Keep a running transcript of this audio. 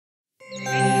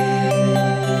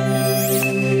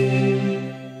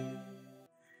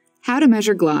to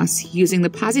measure gloss using the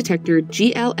PosiTector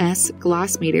GLS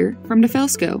Gloss Meter from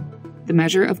DeFelsko, the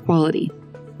measure of quality.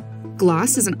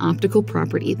 Gloss is an optical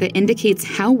property that indicates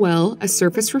how well a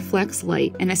surface reflects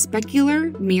light in a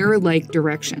specular, mirror-like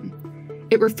direction.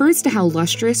 It refers to how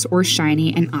lustrous or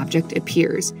shiny an object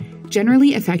appears,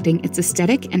 generally affecting its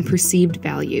aesthetic and perceived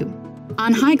value.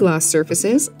 On high gloss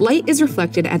surfaces, light is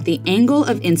reflected at the angle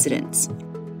of incidence.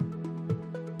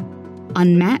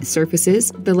 On matte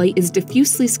surfaces, the light is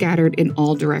diffusely scattered in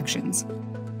all directions.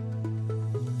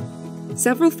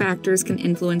 Several factors can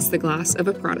influence the gloss of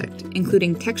a product,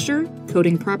 including texture,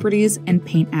 coating properties, and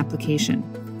paint application.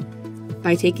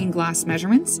 By taking gloss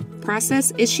measurements,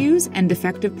 process issues and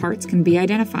defective parts can be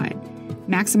identified,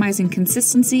 maximizing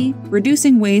consistency,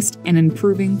 reducing waste, and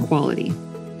improving quality.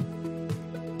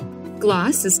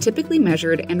 Gloss is typically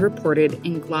measured and reported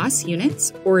in gloss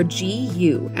units, or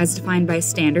GU, as defined by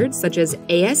standards such as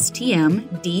ASTM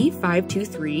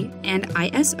D523 and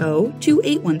ISO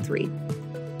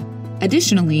 2813.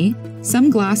 Additionally, some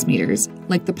gloss meters,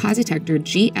 like the PosiTector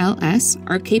GLS,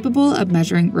 are capable of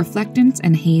measuring reflectance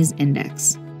and Haze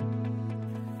Index.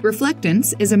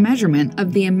 Reflectance is a measurement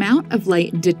of the amount of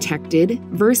light detected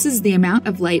versus the amount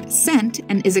of light sent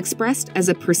and is expressed as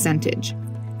a percentage.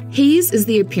 Haze is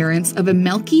the appearance of a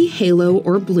milky halo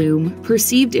or bloom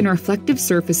perceived in reflective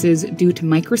surfaces due to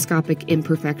microscopic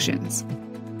imperfections.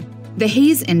 The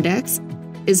Haze Index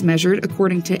is measured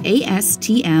according to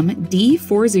ASTM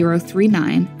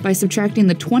D523 by subtracting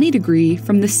the 20-degree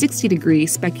from the 60-degree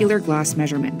specular gloss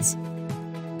measurements.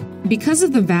 Because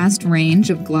of the vast range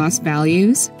of gloss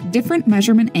values, different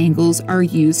measurement angles are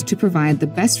used to provide the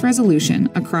best resolution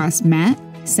across matte,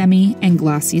 semi, and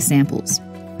glossy samples.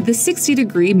 The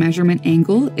 60-degree measurement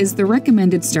angle is the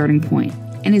recommended starting point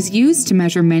and is used to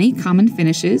measure many common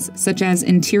finishes such as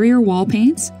interior wall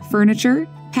paints, furniture,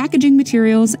 packaging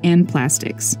materials, and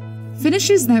plastics.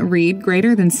 Finishes that read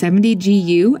greater than 70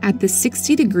 GU at the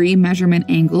 60-degree measurement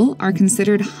angle are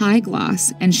considered high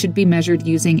gloss and should be measured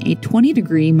using a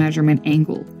 20-degree measurement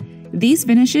angle. These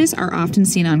finishes are often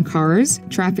seen on cars,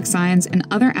 traffic signs, and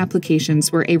other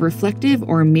applications where a reflective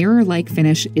or mirror-like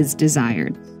finish is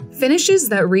desired. Finishes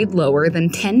that read lower than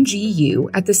 10 GU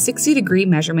at the 60-degree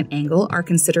measurement angle are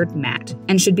considered matte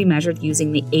and should be measured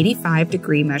using the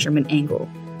 85-degree measurement angle.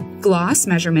 Gloss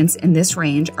measurements in this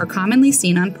range are commonly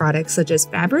seen on products such as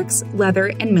fabrics, leather,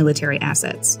 and military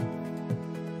assets.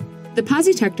 The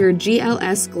PosiTector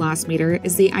GLS Gloss Meter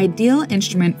is the ideal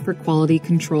instrument for quality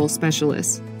control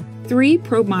specialists. 3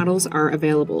 probe models are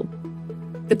available.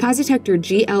 The PosiTector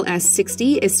GLS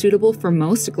 60 is suitable for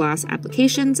most gloss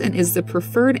applications and is the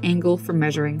preferred angle for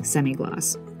measuring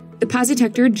semi-gloss. The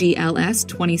PosiTector GLS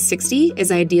 2060 is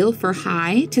ideal for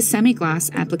high to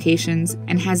semi-gloss applications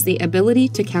and has the ability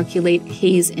to calculate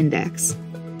Haze Index.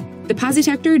 The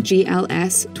PosiTector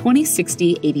GLS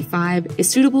 2060-85 is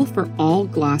suitable for all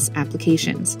gloss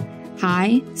applications,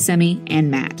 high, semi, and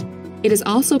matte. It is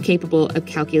also capable of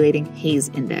calculating Haze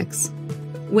Index.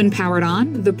 When powered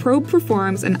on, the probe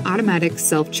performs an automatic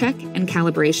self-check and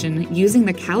calibration using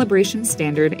the calibration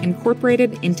standard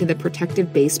incorporated into the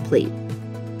protective base plate.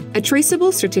 A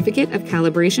traceable certificate of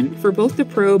calibration for both the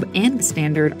probe and the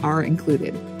standard are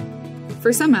included.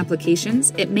 For some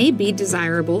applications, it may be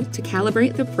desirable to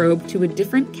calibrate the probe to a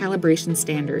different calibration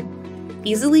standard.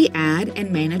 Easily add and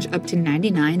manage up to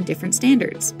 99 different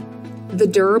standards. The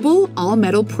durable,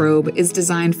 all-metal probe is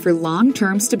designed for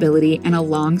long-term stability and a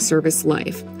long service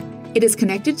life. It is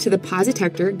connected to the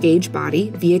PosiTector gauge body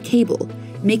via cable,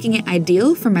 making it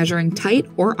ideal for measuring tight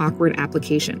or awkward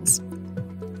applications.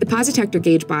 The PosiTector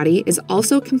gauge body is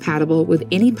also compatible with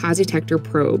any PosiTector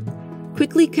probe,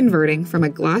 quickly converting from a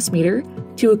gloss meter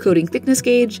to a coating thickness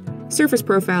gauge, surface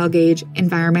profile gauge,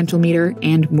 environmental meter,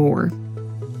 and more.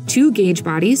 2 gauge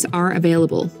bodies are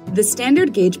available. The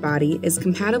standard gauge body is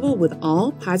compatible with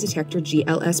all PosiTector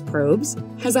GLS probes,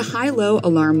 has a HiLo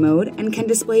Alarm mode, and can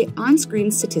display on-screen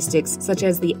statistics such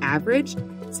as the average,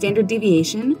 standard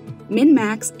deviation,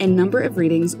 min-max, and number of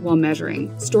readings while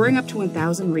measuring, storing up to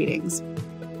 1,000 readings.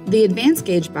 The advanced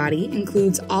gauge body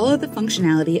includes all of the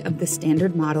functionality of the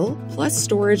standard model, plus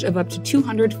storage of up to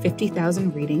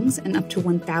 250,000 readings and up to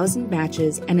 1,000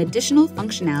 batches, and additional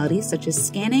functionality such as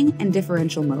scanning and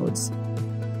differential modes.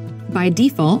 By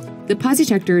default, the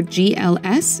PosiTector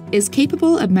GLS is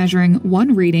capable of measuring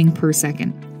 1 reading per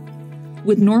second.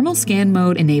 With normal scan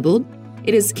mode enabled,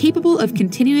 it is capable of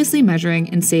continuously measuring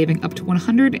and saving up to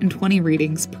 120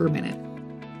 readings per minute.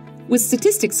 With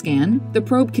Statistics Scan, the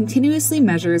probe continuously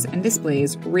measures and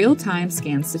displays real-time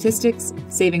scan statistics,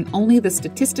 saving only the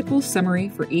statistical summary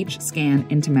for each scan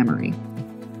into memory.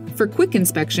 For quick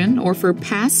inspection or for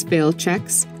pass-fail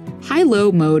checks,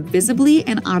 HiLo mode visibly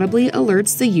and audibly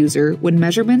alerts the user when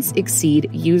measurements exceed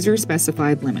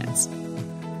user-specified limits.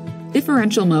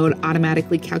 Differential mode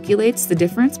automatically calculates the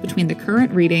difference between the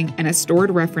current reading and a stored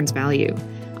reference value,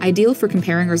 ideal for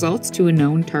comparing results to a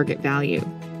known target value.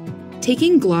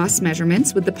 Taking gloss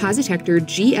measurements with the PosiTector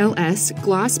GLS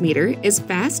Gloss Meter is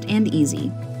fast and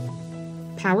easy.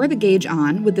 Power the gauge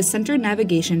on with the center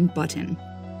navigation button.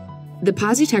 The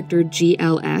PosiTector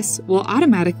GLS will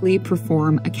automatically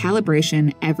perform a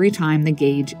calibration every time the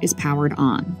gauge is powered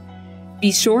on.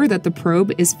 Be sure that the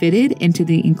probe is fitted into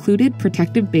the included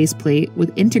protective base plate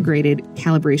with integrated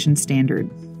calibration standard.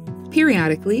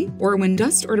 Periodically, or when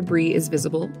dust or debris is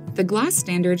visible, the gloss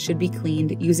standard should be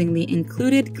cleaned using the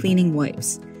included cleaning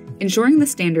wipes. Ensuring the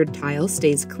standard tile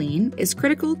stays clean is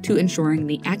critical to ensuring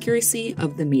the accuracy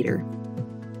of the meter.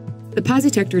 The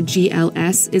PosiTector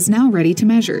GLS is now ready to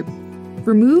measure.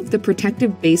 Remove the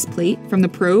protective base plate from the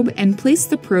probe and place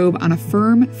the probe on a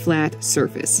firm, flat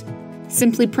surface.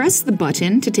 Simply press the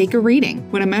button to take a reading.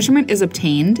 When a measurement is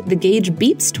obtained, the gauge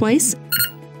beeps twice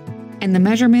and the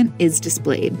measurement is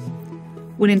displayed.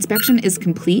 When inspection is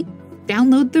complete,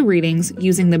 download the readings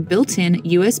using the built-in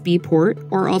USB port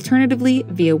or alternatively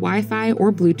via Wi-Fi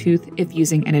or Bluetooth if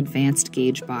using an advanced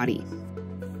gauge body.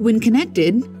 When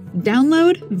connected,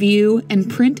 download, view,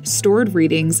 and print stored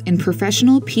readings in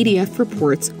professional PDF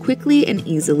reports quickly and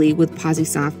easily with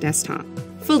PosiSoft Desktop.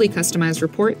 Fully customized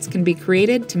reports can be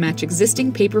created to match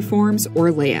existing paper forms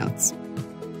or layouts.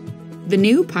 The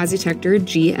new PosiTector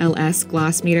GLS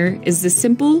Gloss Meter is the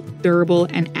simple, durable,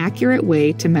 and accurate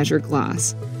way to measure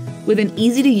gloss. With an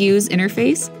easy-to-use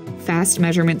interface, fast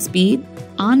measurement speed,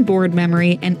 onboard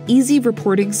memory, and easy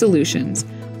reporting solutions,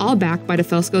 all backed by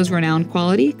DeFelsko's renowned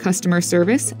quality, customer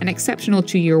service, and exceptional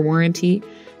 2-year warranty,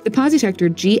 the PosiTector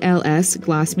GLS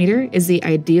Gloss Meter is the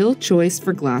ideal choice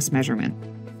for gloss measurement.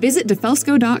 Visit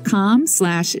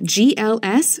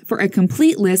DeFelsko.com/GLS for a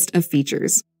complete list of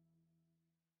features.